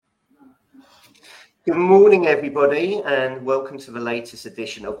Good morning, everybody, and welcome to the latest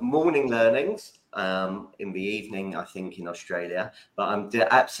edition of Morning Learnings in the evening, I think, in Australia. But I'm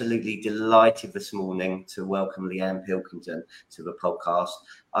absolutely delighted this morning to welcome Leanne Pilkington to the podcast.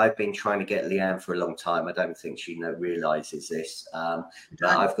 I've been trying to get Leanne for a long time. I don't think she realises this. But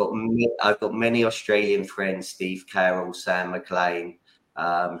I've got many Australian friends, Steve Carroll, Sam McLean,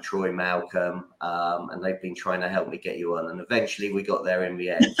 Troy Malcolm, and they've been trying to help me get you on, and eventually we got there in the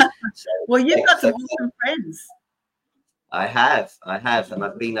end. So, well, you've got some awesome friends. I have, and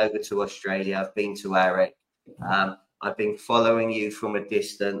I've been over to Australia. I've been to Eric. I've been following you from a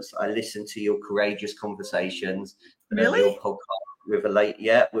distance. I listen to your courageous conversations. Really? Your podcast with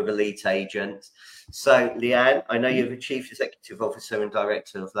a lead agent. So, Leanne, I know you're the Chief Executive Officer and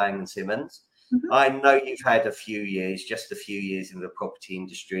Director of Laing+Simmons. Mm-hmm. I know you've had just a few years in the property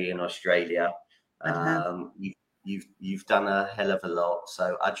industry in Australia. You've done a hell of a lot.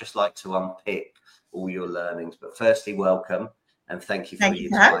 So I'd just like to unpick all your learnings. But firstly, welcome and thank you for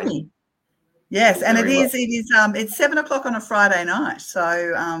your time. Me. Yes, and it's 7 o'clock on a Friday night.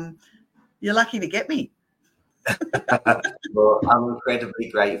 So you're lucky to get me. Well, I'm incredibly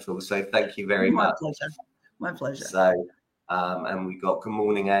grateful. So thank you very much. My pleasure. So and we got good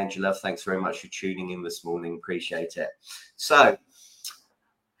morning, Angela. Thanks very much for tuning in this morning. Appreciate it. So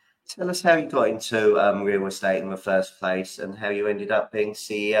tell us how you got into real estate in the first place and how you ended up being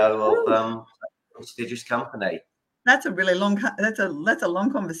CEO of a prestigious company. That's a really long. That's a long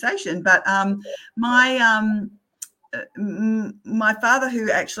conversation. But my father,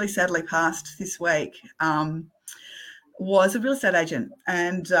 who actually sadly passed this week, was a real estate agent,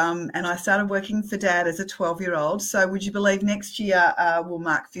 and I started working for Dad as a 12-year-old. So would you believe next year will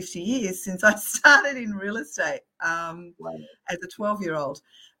mark 50 years since I started in real estate as a 12-year-old.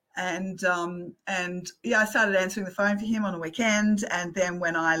 And I started answering the phone for him on a weekend. And then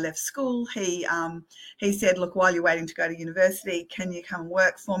when I left school, he said, look, while you're waiting to go to university, can you come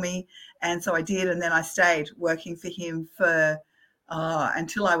work for me? And so I did. And then I stayed working for him for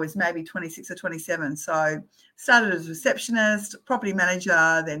until I was maybe 26 or 27. So started as a receptionist, property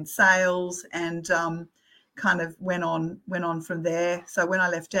manager, then sales, and kind of went on from there. So when I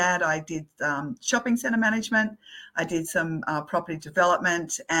left Dad, I did shopping centre management. I did some property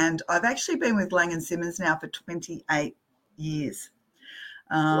development, and I've actually been with Laing+Simmons now for 28 years.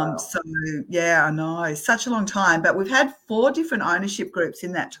 Wow. So yeah, I know, such a long time, but we've had 4 different ownership groups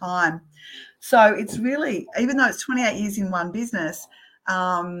in that time. So it's really, even though it's 28 years in one business,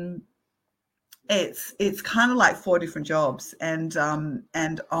 it's kind of like 4 different jobs. And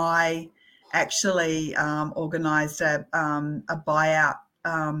I actually organised a buyout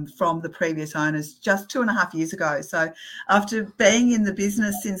from the previous owners just 2.5 years ago. So after being in the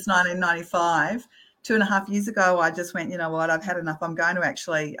business since 1995, 2.5 years ago, I just went, you know what, I've had enough. I'm going to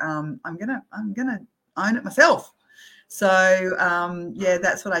actually, I'm gonna own it myself. So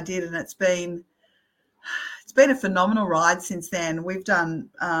that's what I did, and it's been a phenomenal ride since then. We've done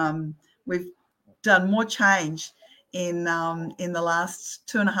more change in the last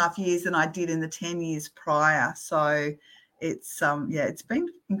 2.5 years than I did in the 10 years prior. So it's been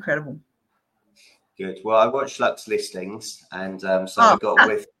incredible. Good. Well, I watched Lux Listings, and I got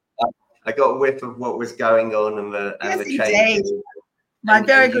a whiff of what was going on and the changes. My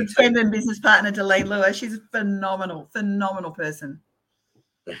very good friend and business partner, Delene Lewis, she's a phenomenal person.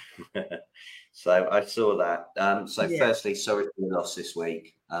 So I saw that. Firstly, sorry for your loss this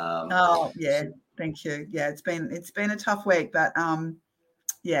week. Thank you. Yeah, it's been a tough week, but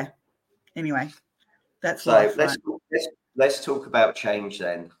anyway, that's life. Let's talk about change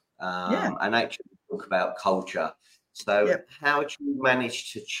then, and actually talk about culture. So how do you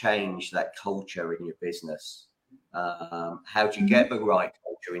manage to change that culture in your business? How do you get the right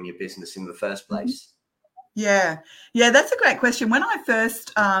culture in your business in the first place? Yeah, that's a great question. When I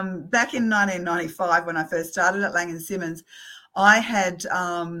first, back in 1995, when I first started at Laing+Simmons,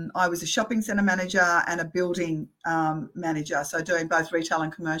 I was a shopping centre manager and a building manager, so doing both retail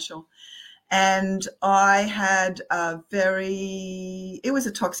and commercial. And I had it was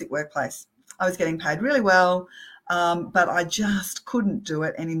a toxic workplace. I was getting paid really well, but I just couldn't do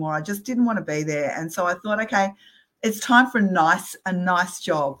it anymore. I just didn't want to be there. And so I thought, okay, it's time for a nice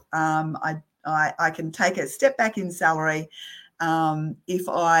job. I can take a step back in salary if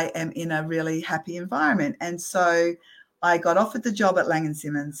I am in a really happy environment. And so I got offered the job at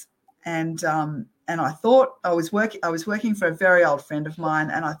Laing+Simmons, and I thought I was working for a very old friend of mine,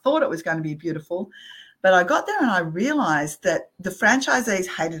 and I thought it was going to be beautiful. But I got there and I realised that the franchisees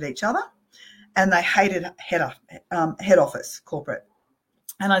hated each other, and they hated head office, corporate.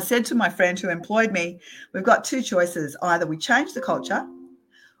 And I said to my friend who employed me, we've got 2 choices. Either we change the culture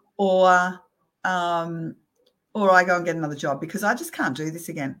or or I go and get another job because I just can't do this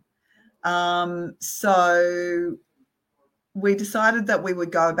again. So we decided that we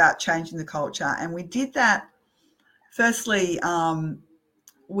would go about changing the culture, and we did that. Firstly,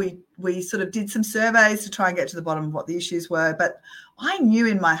 we sort of did some surveys to try and get to the bottom of what the issues were, but I knew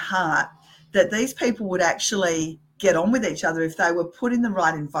in my heart that these people would actually get on with each other if they were put in the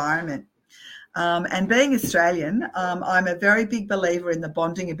right environment. And being Australian, I'm a very big believer in the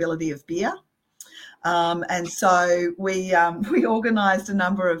bonding ability of beer. And so we organised a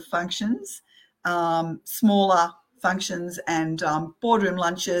number of functions, smaller functions and boardroom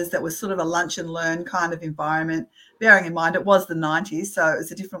lunches that was sort of a lunch and learn kind of environment, bearing in mind it was the 90s, so it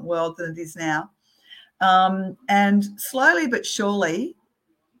was a different world than it is now. And slowly but surely,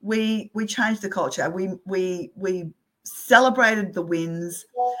 we changed the culture. We celebrated the wins.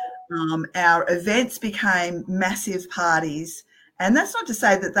 Our events became massive parties. And that's not to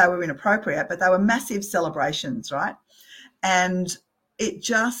say that they were inappropriate, but they were massive celebrations, right? And it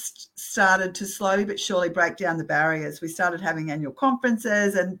just started to slowly but surely break down the barriers. We started having annual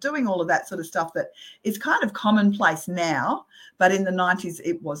conferences and doing all of that sort of stuff that is kind of commonplace now, but in the 90s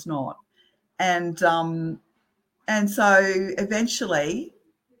it was not. And so eventually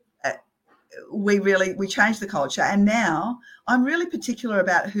we changed the culture, and now I'm really particular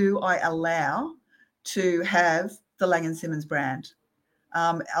about who I allow to have the Laing+Simmons brand.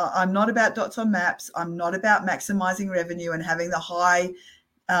 I'm not about dots on maps. I'm not about maximising revenue and having the high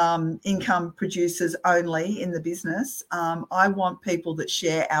income producers only in the business. I want people that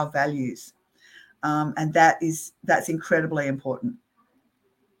share our values, and that's incredibly important.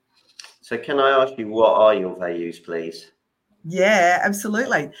 So can I ask you, what are your values, please? Yeah,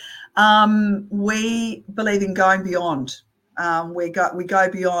 absolutely. We believe in going beyond. We go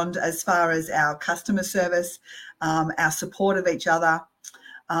beyond as far as our customer service, our support of each other.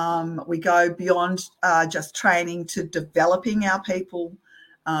 We go beyond just training to developing our people.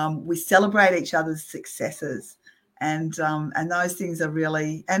 We celebrate each other's successes, and those things are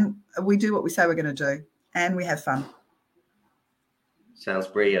really, and we do what we say we're going to do, and we have fun. Sounds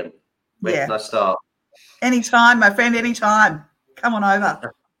brilliant. Where can I start? Anytime, my friend, anytime. Come on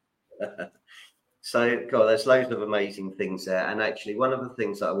over. So, God, there's loads of amazing things there. And actually, one of the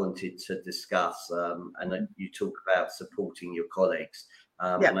things that I wanted to discuss, and you talk about supporting your colleagues,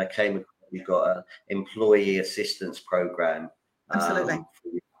 and I came across, you've got an employee assistance program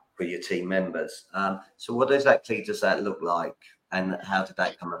for your team members. So what exactly does that look like, and how did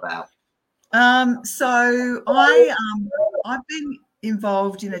that come about? So I've been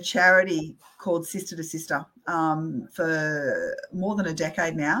involved in a charity called Sister to Sister for more than a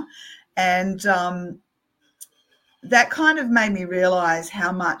decade now, and that kind of made me realise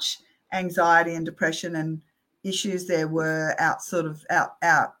how much anxiety and depression and issues there were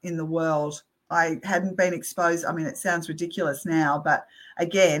out in the world. I hadn't been exposed. I mean, it sounds ridiculous now, but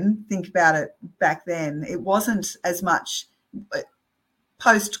again, think about it. Back then, it wasn't as much.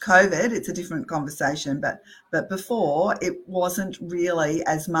 Post-COVID, it's a different conversation, but before, it wasn't really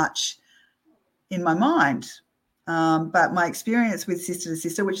as much in my mind. But my experience with Sister to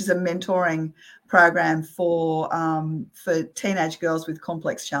Sister, which is a mentoring program for teenage girls with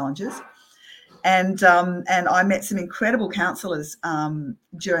complex challenges, and I met some incredible counsellors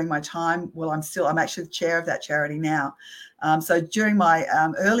during my time. Well, I'm actually the chair of that charity now. So during my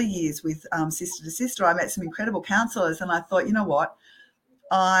early years with Sister to Sister, I met some incredible counsellors, and I thought, you know what?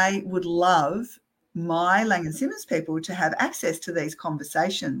 I would love my Laing+Simmons people to have access to these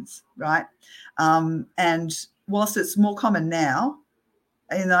conversations, right? And whilst it's more common now,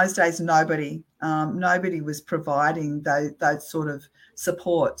 in those days, nobody was providing those sort of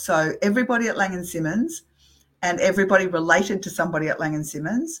support. So everybody at Laing+Simmons and everybody related to somebody at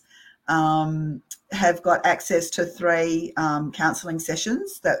Laing+Simmons have got access to 3 counselling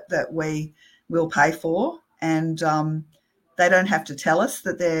sessions that we will pay for, and they don't have to tell us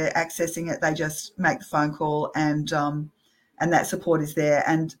that they're accessing it. They just make the phone call, and that support is there.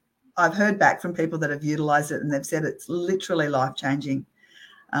 And I've heard back from people that have utilised it, and they've said it's literally life-changing.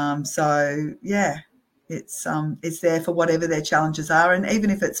 So yeah, it's there for whatever their challenges are, and even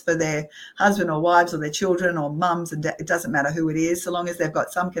if it's for their husband or wives or their children or mums, and it doesn't matter who it is, so long as they've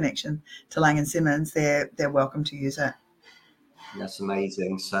got some connection to Laing+Simmons, they're welcome to use it. That's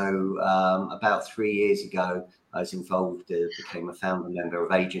amazing. So about 3 years ago, I was involved, became a founder member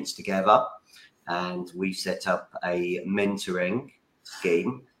of Agents Together, and we set up a mentoring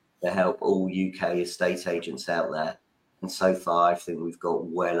scheme to help all UK estate agents out there. And so far, I think we've got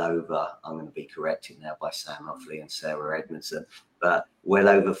well over, I'm going to be corrected now by Sam Offley and Sarah Edmondson, but well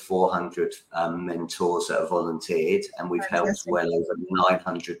over 400 mentors that have volunteered, and we've helped well over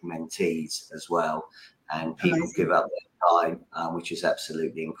 900 mentees as well. And people give up their time, which is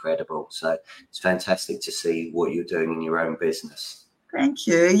absolutely incredible. So it's fantastic to see what you're doing in your own business. Thank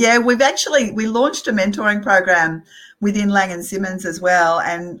you. Yeah, we launched a mentoring program within Laing+Simmons as well,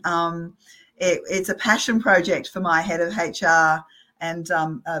 and it's a passion project for my head of HR and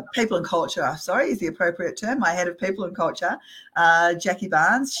people and culture, is the appropriate term. My head of people and culture, Jackie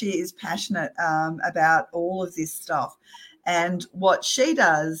Barnes, she is passionate about all of this stuff. And what she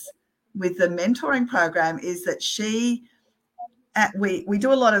does with the mentoring program is that we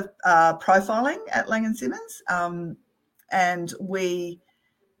do a lot of profiling at Laing+Simmons, and we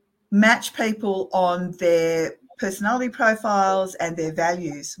match people on their personality profiles and their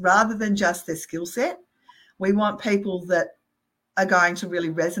values rather than just their skill set. We want people that are going to really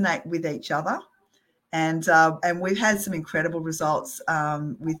resonate with each other. And we've had some incredible results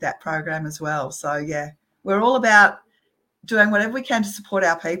with that program as well. So, yeah, we're all about doing whatever we can to support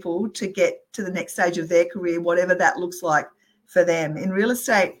our people to get to the next stage of their career, whatever that looks like for them. In real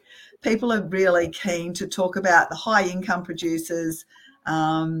estate, people are really keen to talk about the high income producers,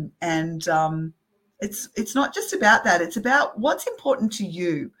 and it's not just about that. It's about what's important to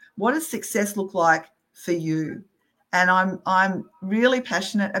you. What does success look like for you? And I'm really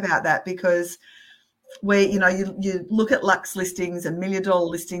passionate about that, because you look at Lux listings and $1 million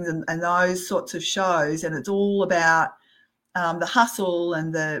listings and those sorts of shows, and it's all about the hustle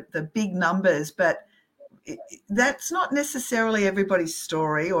and the big numbers, but that's not necessarily everybody's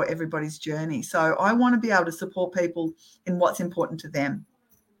story or everybody's journey. So I want to be able to support people in what's important to them.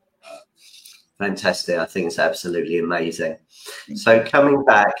 Fantastic. I think it's absolutely amazing. So coming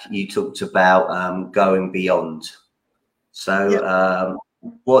back, you talked about going beyond. So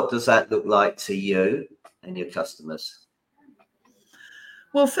what does that look like to you and your customers?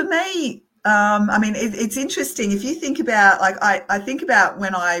 Well, for me, it's interesting. If you think about, I think about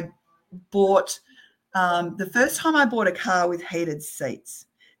when I bought the first time I bought a car with heated seats.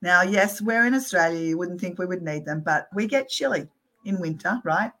 Now, yes, we're in Australia. You wouldn't think we would need them, but we get chilly in winter,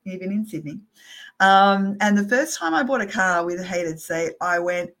 right? Even in Sydney. And the first time I bought a car with a heated seat, I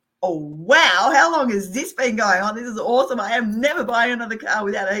went, oh, wow, how long has this been going on? This is awesome. I am never buying another car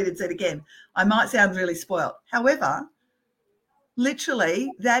without a heated seat again. I might sound really spoiled. However,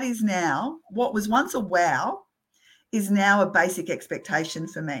 literally, that is now, what was once a wow is now a basic expectation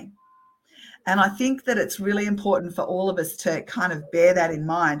for me. And I think that it's really important for all of us to kind of bear that in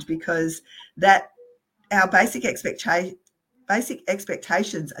mind, because that our basic expectations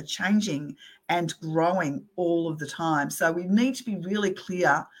are changing and growing all of the time. So we need to be really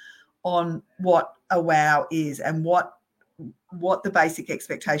clear on what a wow is and what the basic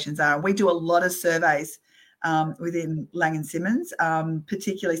expectations are. And we do a lot of surveys within Laing+Simmons,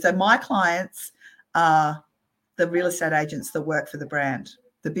 particularly. So my clients are the real estate agents that work for the brand,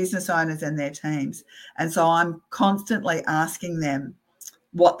 the business owners and their teams. And so I'm constantly asking them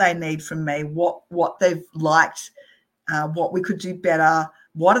what they need from me, what they've liked, what we could do better,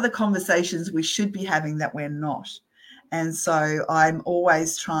 what are the conversations we should be having that we're not. And so I'm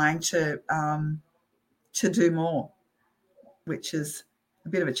always trying to do more, which is a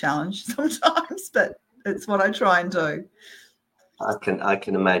bit of a challenge sometimes, but it's what I try and do. I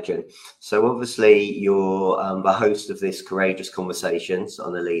can imagine. So obviously you're the host of this Courageous Conversations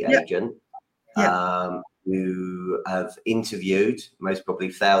on Elite Agent. You have interviewed most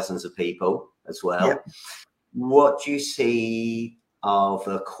probably thousands of people as well. What do you see are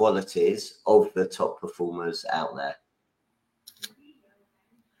the qualities of the top performers out there?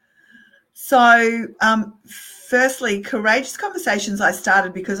 So firstly, Courageous Conversations I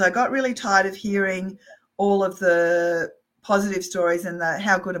started because I got really tired of hearing all of the positive stories and the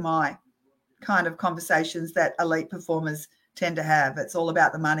how good am I kind of conversations that elite performers tend to have. It's all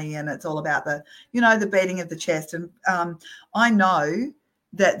about the money and it's all about the beating of the chest. And I know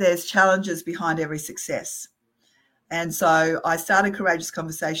that there's challenges behind every success. And so I started Courageous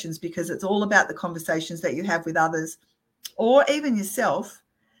Conversations because it's all about the conversations that you have with others or even yourself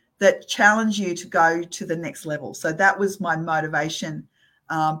that challenge you to go to the next level. So that was my motivation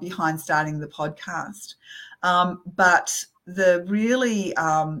behind starting the podcast. But the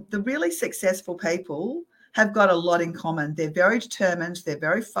really successful people have got a lot in common. They're very determined. They're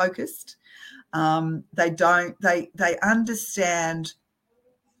very focused. They understand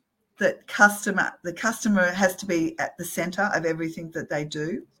that the customer has to be at the center of everything that they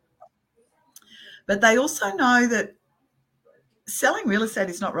do. But they also know that selling real estate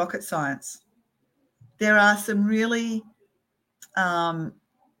is not rocket science. there are some really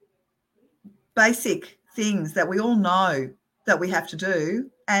basic things that we all know that we have to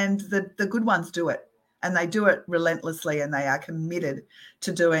do, and the good ones do it, and they do it relentlessly, and they are committed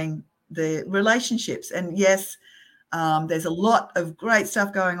to doing the relationships. And yes, there's a lot of great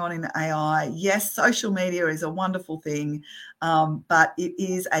stuff going on in AI. Yes, social media is a wonderful thing, but it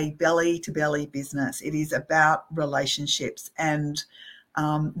is a belly-to-belly business. It is about relationships, and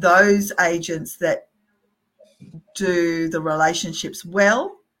those agents that do the relationships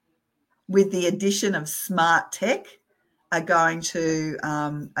well, with the addition of smart tech, are going to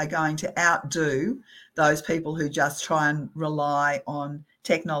outdo those people who just try and rely on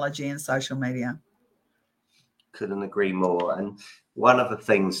technology and social media. Couldn't agree more. And one of the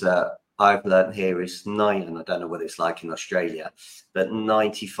things that I've learned here is and I don't know what it's like in Australia, but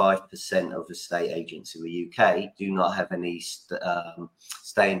 95% of estate agents in the UK do not have any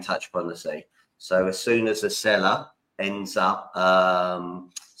stay in touch policy. So as soon as a seller ends up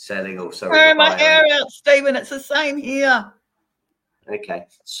selling, or sorry, oh, my hair out, Stephen. It's the same here. Okay,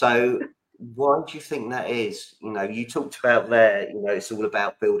 so why do you think that is? You know, you talked about there, you know, it's all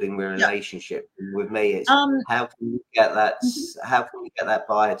about building a relationship. Yep. With me, it's how can you get that? How can you get that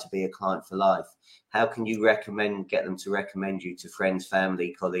buyer to be a client for life? How can you get them to recommend you to friends,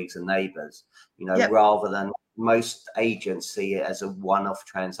 family, colleagues, and neighbours? You know, rather than most agents see it as a one-off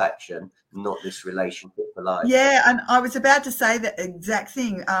transaction, not this relationship for life. Yeah, and I was about to say that exact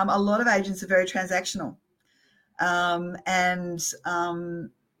thing. A lot of agents are very transactional,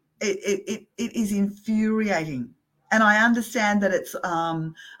 it is infuriating. And I understand that it's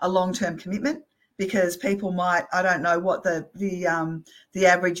a long-term commitment, because people might, I don't know what the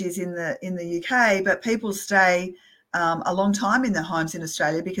average is in the UK, but people stay a long time in their homes in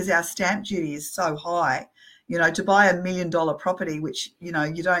Australia because our stamp duty is so high. You know, to buy $1 million property, which, you know,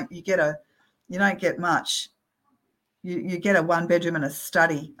 you don't get much. You get a 1-bedroom and a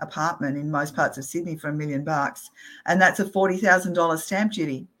study apartment in most parts of Sydney for $1 million, and that's a $40,000 stamp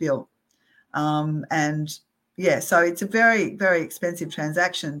duty bill. And yeah, so it's a very, very expensive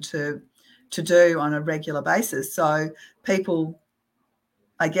transaction to do on a regular basis. So people,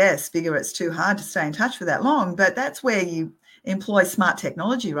 I guess, figure it's too hard to stay in touch for that long. But that's where you employ smart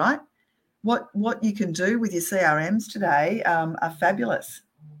technology, right? What you can do with your CRMs today are fabulous.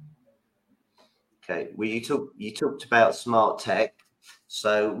 Okay, well, you talked about smart tech.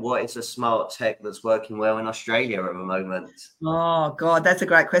 So what is a smart tech that's working well in Australia at the moment? Oh God, that's a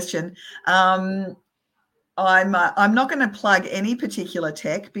great question. I'm not going to plug any particular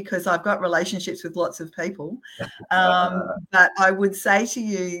tech because I've got relationships with lots of people. But I would say to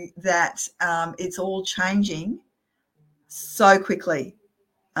you that it's all changing so quickly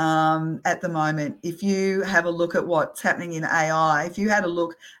at the moment. If you have a look at what's happening in AI, if you had a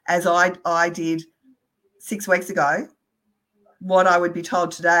look as I did 6 weeks ago, what I would be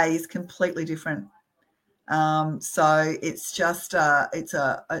told today is completely different. So it's just it's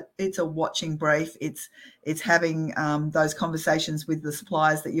a watching brief. It's having those conversations with the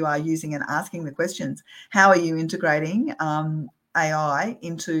suppliers that you are using and asking the questions. How are you integrating AI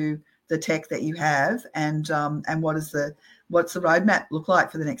into the tech that you have, and what's the roadmap look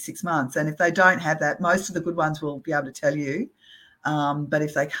like for the next 6 months? And if they don't have that, most of the good ones will be able to tell you. But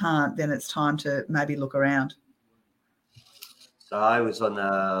if they can't, then it's time to maybe look around. So I was on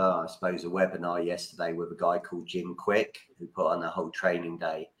a webinar yesterday with a guy called Jim Quick, who put on a whole training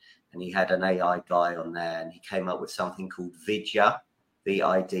day, and he had an AI guy on there, and he came up with something called Vidya,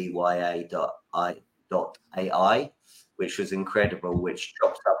 VIDYA.AI, which was incredible, which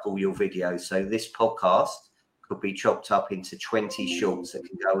chops up all your videos. So this podcast could be chopped up into 20 shorts that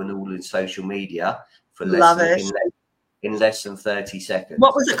can go on all in social media for in less than 30 seconds.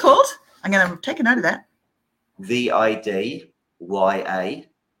 What was it called? I'm going to take a note of that. VIDYA.AI.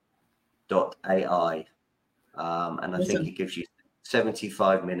 And I think it gives you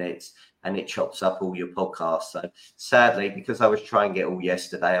 75 minutes and it chops up all your podcasts. So sadly, because I was trying to get all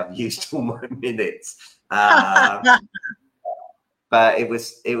yesterday, I've used all my minutes. But it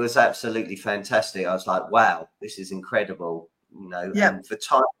was absolutely fantastic. I was like, wow, this is incredible. You know, and the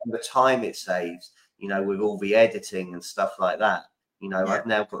time it saves, you know, with all the editing and stuff like that. You know, I've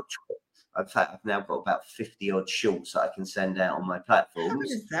now got about 50 odd shorts that I can send out on my platforms. How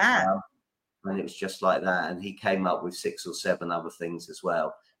is that? And it was just like that. And he came up with 6 or 7 other things as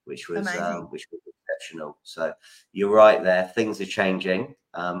well, which was exceptional. So you're right there. Things are changing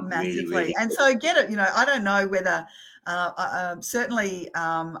massively. Really. And so get it. You know, I don't know whether certainly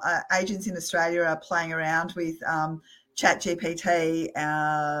agents in Australia are playing around with ChatGPT.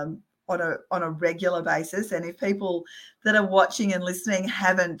 on a regular basis. And if people that are watching and listening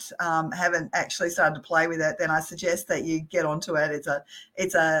haven't actually started to play with it, then I suggest that you get onto it.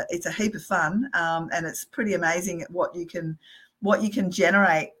 It's a heap of fun, and it's pretty amazing what you can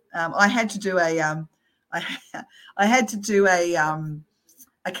generate. I had to do a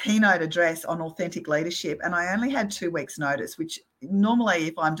keynote address on authentic leadership, and I only had 2 weeks' notice, which normally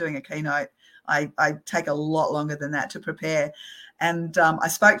if I'm doing a keynote, I take a lot longer than that to prepare. And I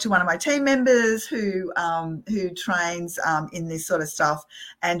spoke to one of my team members who trains in this sort of stuff,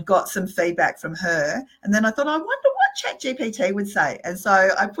 and got some feedback from her. And then I thought, I wonder what ChatGPT would say. And so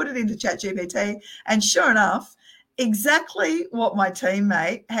I put it into ChatGPT, and sure enough, exactly what my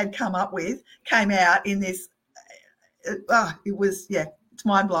teammate had come up with came out in this. It's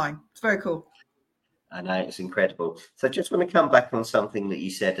mind-blowing. It's very cool. I know, it's incredible. So I just want to come back on something that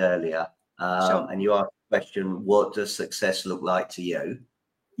you said earlier. Sure. And you asked the question, what does success look like to you?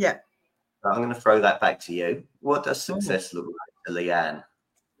 Yeah. So I'm going to throw that back to you. What does success look like to Leanne?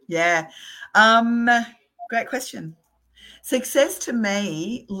 Yeah. Great question. Success to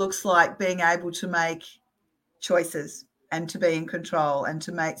me looks like being able to make choices and to be in control and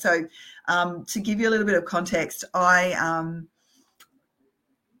to make. So to give you a little bit of context,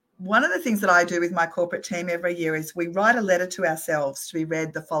 one of the things that I do with my corporate team every year is we write a letter to ourselves to be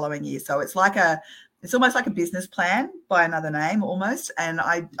read the following year. So it's almost like a business plan by another name almost. And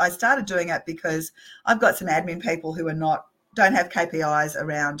I started doing it because I've got some admin people who don't have KPIs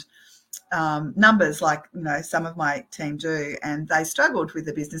around numbers like some of my team do, and they struggled with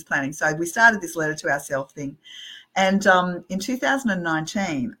the business planning. So we started this letter to ourselves thing. And in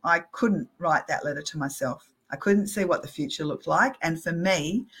 2019, I couldn't write that letter to myself. I couldn't see what the future looked like. And for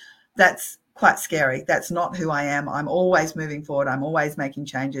me, that's quite scary. That's not who I am. I'm always moving forward. I'm always making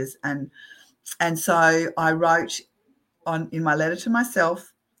changes. And so I wrote in my letter to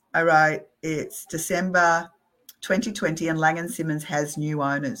myself, I wrote, it's December 2020 and Laing+Simmons has new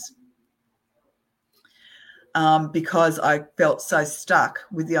owners. Because I felt so stuck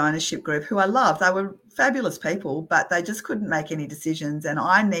with the ownership group, who I loved. They were fabulous people, but they just couldn't make any decisions. And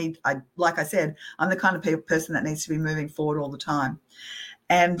like I said, I'm the kind of person that needs to be moving forward all the time.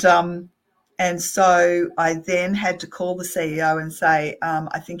 And so I then had to call the CEO and say,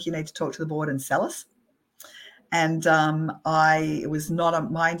 I think you need to talk to the board and sell us. And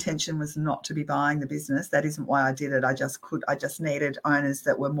my intention was not to be buying the business. That isn't why I did it. I just needed owners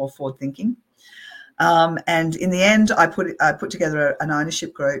that were more forward thinking. And in the end, I put together an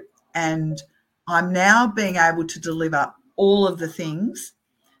ownership group, and I'm now being able to deliver all of the things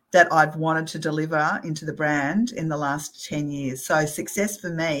that I've wanted to deliver into the brand in the last 10 years. So success for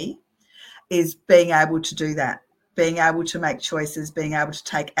me is being able to do that, being able to make choices, being able to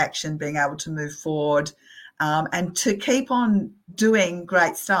take action, being able to move forward, and to keep on doing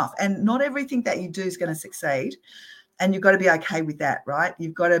great stuff. And not everything that you do is going to succeed. And you've got to be okay with that, right?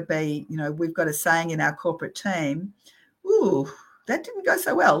 You've got to be, we've got a saying in our corporate team, ooh, that didn't go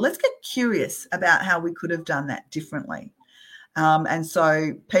so well. Let's get curious about how we could have done that differently. And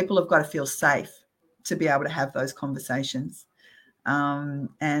so people have got to feel safe to be able to have those conversations. So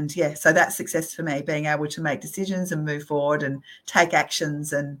that's success for me, being able to make decisions and move forward and take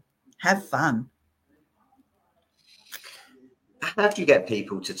actions and have fun. How do you get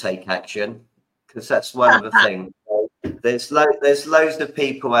people to take action? Because that's one of the things. There's loads of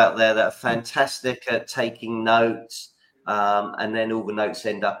people out there that are fantastic at taking notes, and then all the notes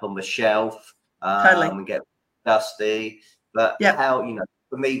end up on the shelf and get dusty. But how,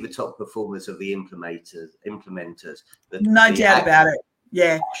 for me, the top performers are the implementers. No doubt about it.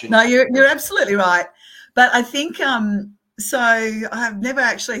 Yeah. No, you're absolutely right. But I think so I've never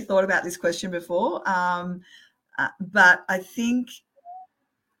actually thought about this question before, but I think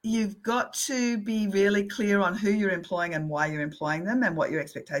you've got to be really clear on who you're employing and why you're employing them and what your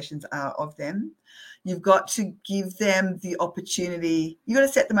expectations are of them. You've got to give them the opportunity. You've got to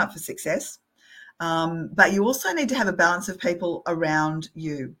set them up for success. But you also need to have a balance of people around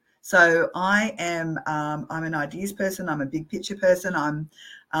you. So I'm an ideas person. I'm a big picture person.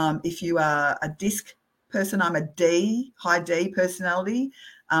 If you are a disc person, I'm a high D personality.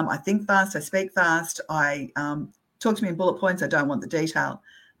 I think fast. I speak fast. I talk to me in bullet points. I don't want the detail.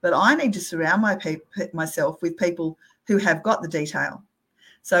 But I need to surround myself with people who have got the detail.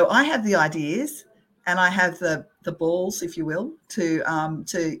 So I have the ideas and I have the balls, if you will, to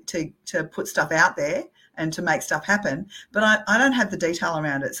put stuff out there and to make stuff happen. But I don't have the detail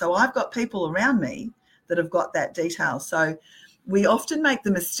around it. So I've got people around me that have got that detail. So we often make the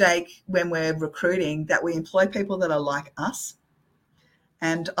mistake when we're recruiting that we employ people that are like us.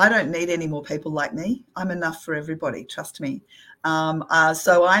 And I don't need any more people like me. I'm enough for everybody, trust me.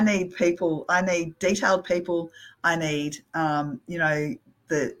 So I need people, I need detailed people, I need,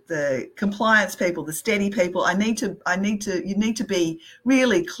 the compliance people, the steady people. You need to be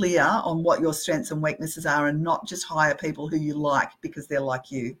really clear on what your strengths and weaknesses are, and not just hire people who you like because they're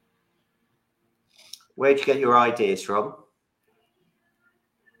like you. Where'd you get your ideas from?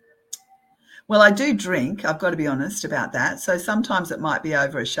 Well, I do drink. I've got to be honest about that. So sometimes it might be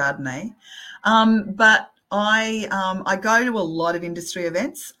over a Chardonnay, but I go to a lot of industry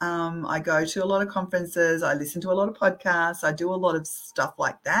events. I go to a lot of conferences. I listen to a lot of podcasts. I do a lot of stuff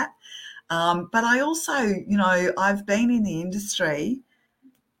like that. But I also, I've been in the industry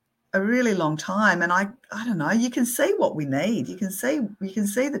a really long time, and I don't know, you can see what we need. You can see you can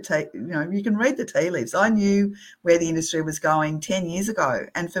read the tea leaves. I knew where the industry was going 10 years ago,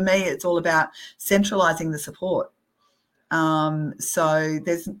 and for me it's all about centralizing the support. So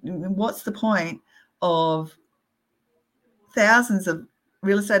what's the point of thousands of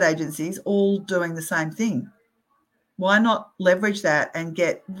real estate agencies all doing the same thing? Why not leverage that and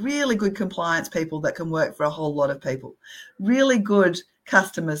get really good compliance people that can work for a whole lot of people, really good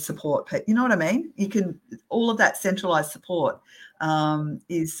customer support? You know what I mean? You can, all of that centralized support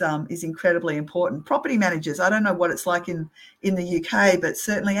is incredibly important. Property managers, I don't know what it's like in the UK, but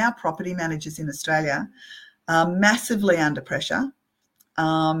certainly our property managers in Australia are massively under pressure,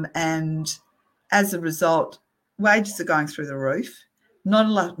 and as a result, wages are going through the roof.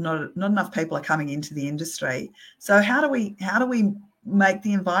 Not enough people are coming into the industry. So how do we make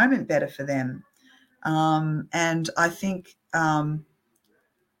the environment better for them? And I think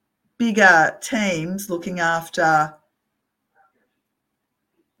bigger teams looking after,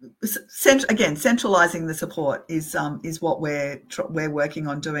 centralising the support is what we're working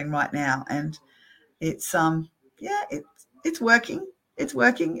on doing right now, and it's it's working. It's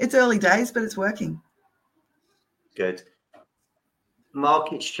working. It's early days, but it's working. Good.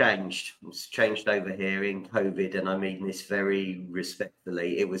 Market's changed. It's changed over here in COVID, and I mean this very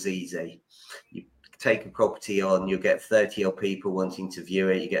respectfully. It was easy. You take a property on, you'll get 30 odd people wanting to view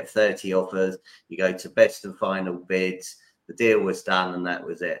it. You get 30 offers. You go to best and final bids. The deal was done, and that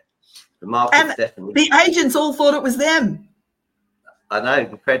was it. The market's definitely. The agents all thought it was them. I know,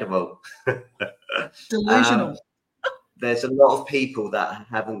 incredible. Delusional. There's a lot of people that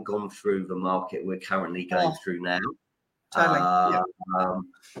haven't gone through the market we're currently going through now. Totally.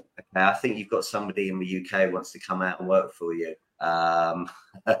 Okay, I think you've got somebody in the UK who wants to come out and work for you. Awesome.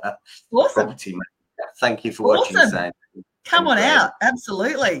 Property manager. Thank you for watching, Sam. Come on out.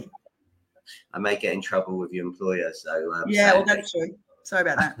 Absolutely. I may get in trouble with your employer, so well, that's true. Sorry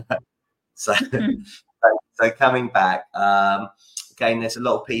about that. so coming back, again, there's a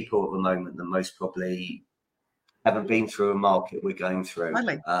lot of people at the moment that most probably haven't been through a market we're going through.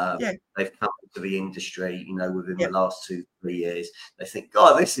 They've come to the industry, within the last 2-3 years. They think,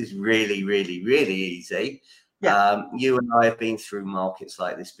 God, this is really, really, really easy. You and I have been through markets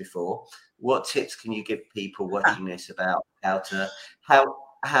like this before. What tips can you give people watching this about how to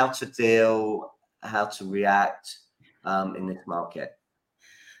deal, how to react in this market?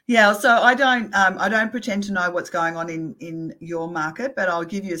 Yeah, so I don't pretend to know what's going on in your market, but I'll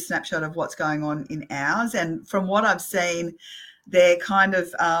give you a snapshot of what's going on in ours. And from what I've seen, they're kind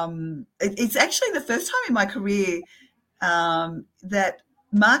of it's actually the first time in my career that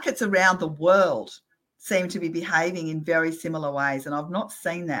markets around the world seem to be behaving in very similar ways, and I've not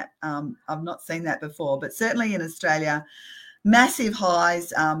seen that. I've not seen that before, but certainly in Australia, massive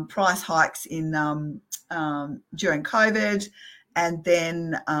highs, price hikes in during COVID. And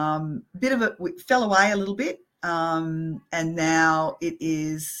then bit of it fell away a little bit, and now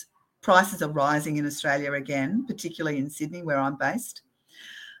prices are rising in Australia again, particularly in Sydney, where I'm based.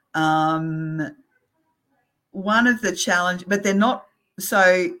 One of the challenges, but they're not.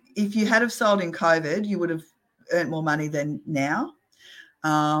 So if you had have sold in COVID, you would have earned more money than now.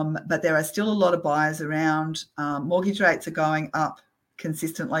 But there are still a lot of buyers around. Mortgage rates are going up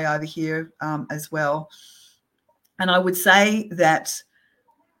consistently over here as well. And I would say that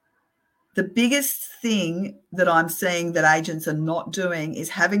the biggest thing that I'm seeing that agents are not doing is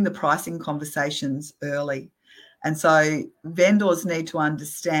having the pricing conversations early. And so vendors need to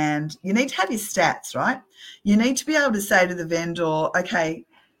understand, you need to have your stats, right? You need to be able to say to the vendor, okay,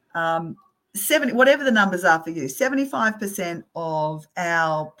 70, whatever the numbers are for you, 75% of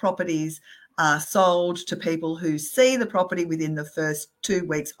our properties are sold to people who see the property within the first 2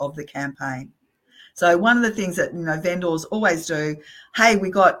 weeks of the campaign. So one of the things that vendors always do, hey,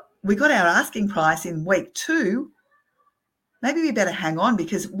 we got our asking price in week 2, maybe we better hang on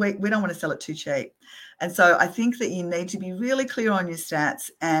because we don't want to sell it too cheap. And so I think that you need to be really clear on your stats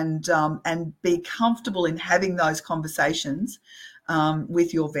and be comfortable in having those conversations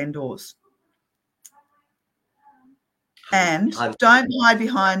with your vendors. And don't hide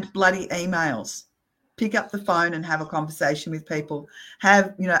behind bloody emails. Pick up the phone and have a conversation with people.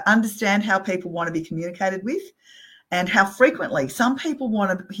 Understand how people want to be communicated with and how frequently. Some people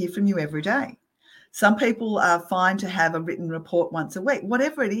want to hear from you every day. Some people are fine to have a written report once a week.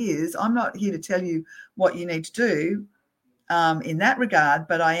 Whatever it is, I'm not here to tell you what you need to do in that regard,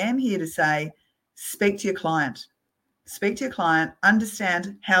 but I am here to say, speak to your client. Speak to your client,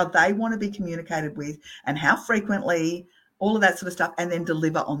 understand how they want to be communicated with and how frequently, all of that sort of stuff, and then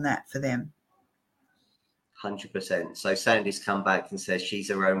deliver on that for them. 100%. So Sandy's come back and says she's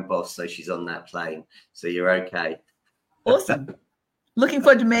her own boss, so she's on that plane. So you're okay. Awesome. Looking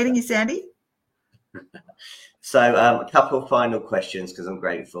forward to meeting you, Sandy. So a couple of final questions because I'm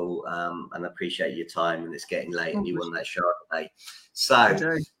grateful and appreciate your time, and it's getting late and you want that Chardonnay.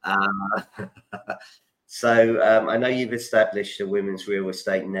 So I know you've established a women's real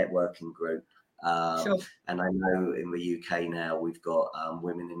estate networking group. Sure. And I know in the UK now we've got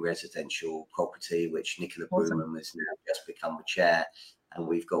women in residential property, which Nicola Bruman has now just become the chair. And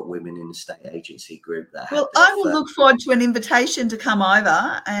we've got women in the state agency group that. Well, I will look forward to an invitation to come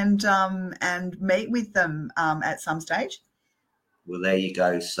over and meet with them at some stage. Well, there you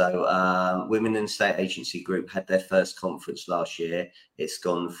go. So Women in the State Agency Group had their first conference last year. It's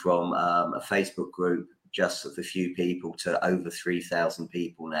gone from a Facebook group just of a few people to over 3,000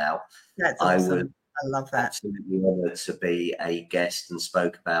 people now. That's awesome. I love that. Absolutely honoured to be a guest and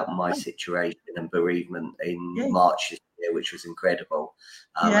spoke about my situation and bereavement in March this year, which was incredible.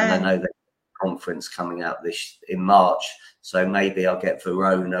 And I know there's a conference coming out in March, so maybe I'll get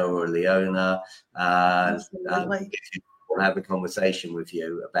Verona or Leona and have a conversation with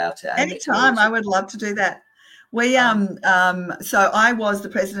you about it. Anytime, I would love to do that. We so I was the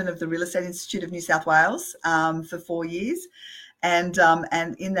president of the Real Estate Institute of New South Wales for 4 years. And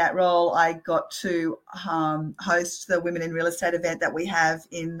in that role, I got to host the Women in Real Estate event that we have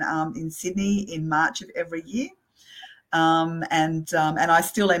in Sydney in March of every year. And I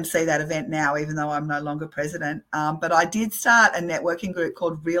still MC that event now, even though I'm no longer president. But I did start a networking group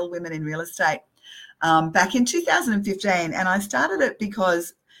called Real Women in Real Estate back in 2015. And I started it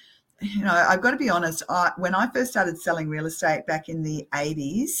because, I've got to be honest, when I first started selling real estate back in the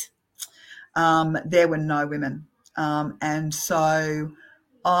 80s, there were no women. And so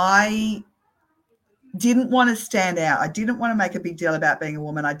I didn't want to stand out. I didn't want to make a big deal about being a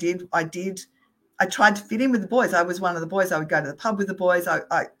woman. I tried to fit in with the boys. I was one of the boys. I would go to the pub with the boys.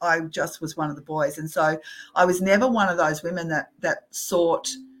 I just was one of the boys. And so I was never one of those women that sought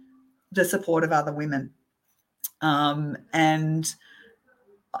the support of other women. And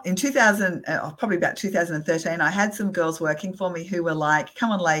in probably about 2013, I had some girls working for me who were like,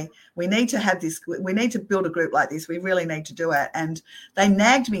 come on, Leigh, we need to have this. We need to build a group like this. We really need to do it. And they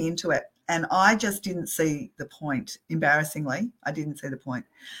nagged me into it. And I just didn't see the point. Embarrassingly, I didn't see the point.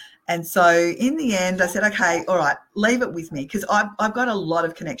 And so in the end, I said, okay, all right, leave it with me, because I've got a lot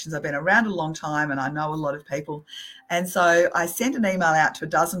of connections. I've been around a long time and I know a lot of people. And so I sent an email out to a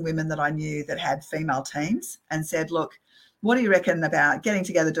dozen women that I knew that had female teams and said, look, what do you reckon about getting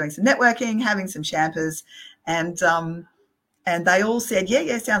together, doing some networking, having some champers? And they all said,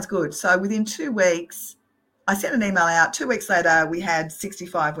 yeah, sounds good. So within 2 weeks, I sent an email out. 2 weeks later, we had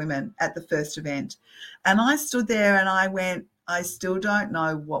 65 women at the first event. And I stood there and I went, I still don't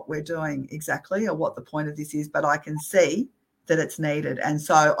know what we're doing exactly or what the point of this is, but I can see that it's needed. And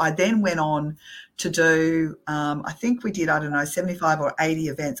so I then went on to do, I think we did, 75 or 80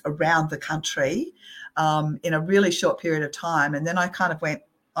 events around the country in a really short period of time. And then I kind of went,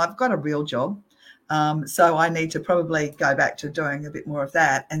 I've got a real job. So I need to probably go back to doing a bit more of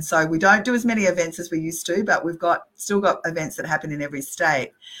that. And so we don't do as many events as we used to, but we've still got events that happen in every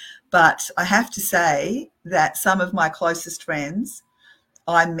state. But I have to say that some of my closest friends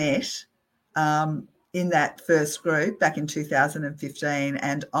I met in that first group back in 2015,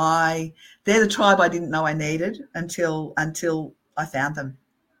 and they're the tribe I didn't know I needed until I found them.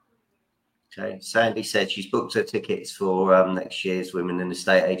 Okay, Sandy said she's booked her tickets for next year's Women in the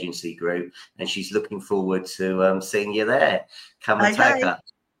State Agency group, and she's looking forward to seeing you there. Come and take her.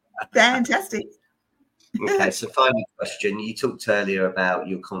 Fantastic. Okay, so final question. You talked earlier about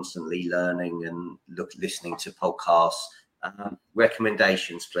you're constantly learning and listening to podcasts.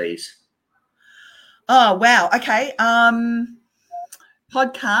 Recommendations, please. Oh, wow. Okay.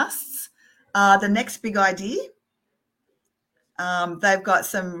 Podcasts are the next big idea. They've got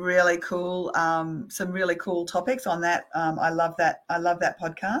some really cool topics on that. I love that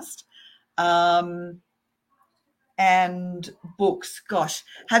podcast. And books. Gosh,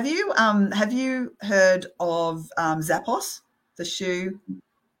 have you heard of Zappos, the shoe?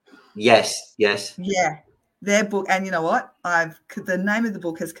 Yes. Yeah, their book. And you know what? The name of the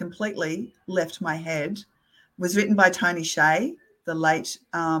book has completely left my head. It was written by Tony Hsieh, the late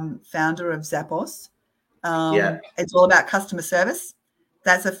founder of Zappos. It's all about customer service.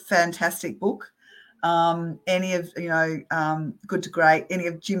 That's a fantastic book. Any of Good to Great, any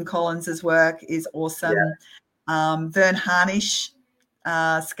of Jim Collins's work is awesome. Vern Harnish,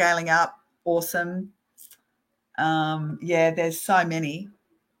 Scaling Up, awesome. There's so many.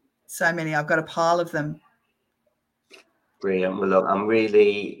 I've got a pile of them. Brilliant. Well, look, I'm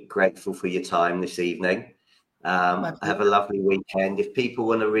really grateful for your time this evening. Have a lovely weekend. If people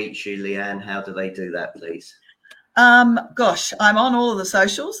want to reach you, Leanne, how do they do that, please? Gosh, I'm on all of the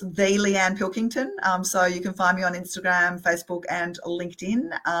socials, the Leanne Pilkington. So you can find me on Instagram, Facebook, and LinkedIn.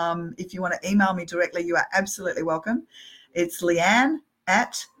 If you want to email me directly, you are absolutely welcome. It's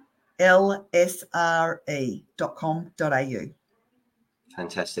leanne@lsre.com.au.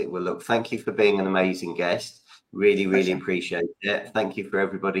 Fantastic. Well, look, thank you for being an amazing guest. Really appreciate it. Thank you for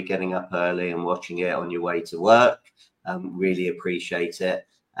everybody getting up early and watching it on your way to work. Really appreciate it.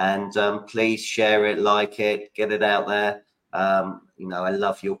 And please share it, like it, get it out there. I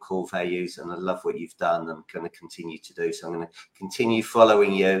love your core values and I love what you've done. I'm going to continue to do so. I'm going to continue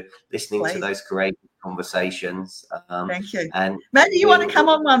following you, listening to those great conversations. Thank you. And maybe you want to come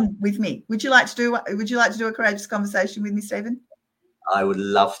on one with me. Would you like to do a courageous conversation with me, Stephen? I would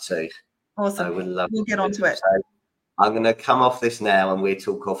love to. Awesome. I would love We'll get onto it. So I'm going to come off this now and we'll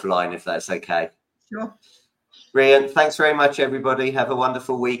talk offline if that's okay. Sure. Brilliant. Thanks very much, everybody. Have a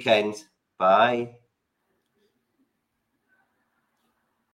wonderful weekend. Bye.